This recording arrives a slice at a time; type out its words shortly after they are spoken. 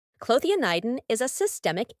Clothianidin is a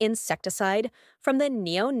systemic insecticide from the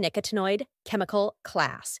neonicotinoid chemical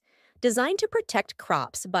class, designed to protect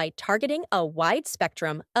crops by targeting a wide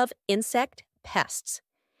spectrum of insect pests.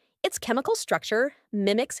 Its chemical structure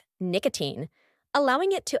mimics nicotine,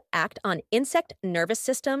 allowing it to act on insect nervous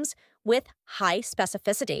systems with high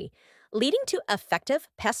specificity, leading to effective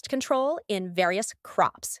pest control in various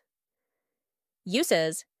crops.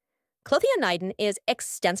 Uses: Clothianidin is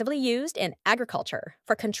extensively used in agriculture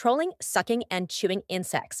for controlling sucking and chewing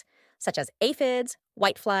insects, such as aphids,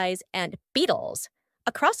 whiteflies, and beetles,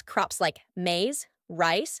 across crops like maize,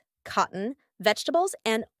 rice, cotton, vegetables,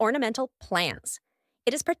 and ornamental plants.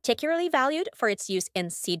 It is particularly valued for its use in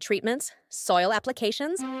seed treatments, soil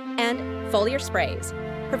applications, and foliar sprays,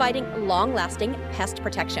 providing long-lasting pest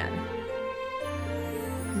protection.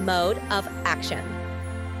 Mode of action: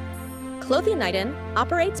 Clothianidin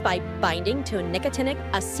operates by binding to nicotinic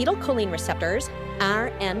acetylcholine receptors,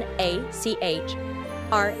 RNACH/RS,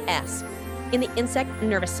 in the insect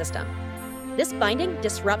nervous system. This binding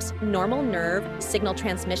disrupts normal nerve signal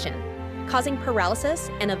transmission, causing paralysis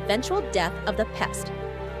and eventual death of the pest.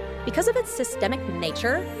 Because of its systemic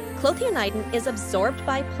nature, Clothianidin is absorbed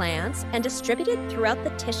by plants and distributed throughout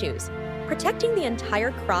the tissues, protecting the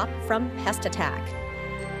entire crop from pest attack.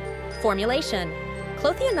 Formulation: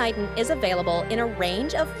 Clothianidin is available in a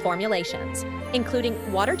range of formulations, including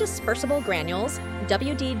water-dispersible granules,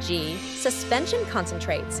 WDG, suspension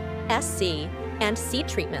concentrates, SC, and seed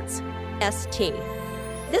treatments, ST.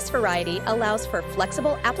 This variety allows for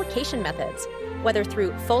flexible application methods, whether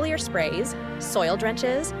through foliar sprays, soil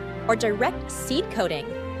drenches, or direct seed coating,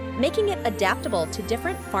 making it adaptable to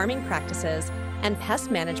different farming practices and pest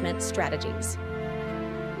management strategies.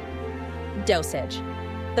 Dosage: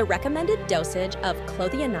 The recommended dosage of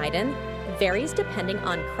Clothianidin varies depending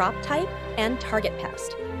on crop type and target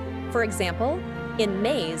pest. For example, in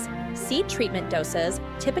maize, seed treatment doses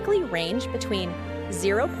typically range between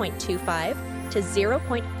 0.25 to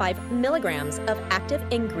 0.5 milligrams of active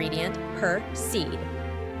ingredient per seed.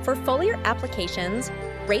 For foliar applications,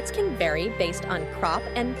 rates can vary based on crop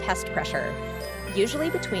and pest pressure, usually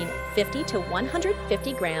between 50 to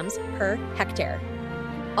 150 grams per hectare.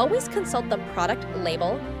 Always consult the product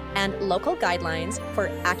label and local guidelines for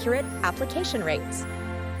accurate application rates.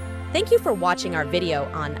 Thank you for watching our video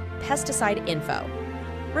on pesticide info.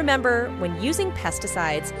 Remember, when using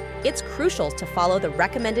pesticides, it's crucial to follow the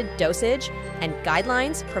recommended dosage and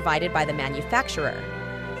guidelines provided by the manufacturer.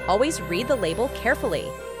 Always read the label carefully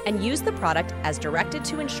and use the product as directed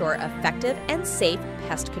to ensure effective and safe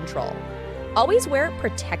pest control. Always wear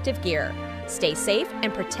protective gear. Stay safe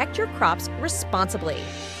and protect your crops responsibly.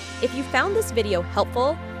 If you found this video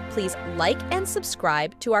helpful, please like and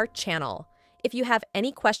subscribe to our channel. If you have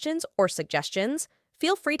any questions or suggestions,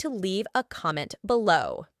 feel free to leave a comment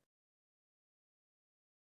below.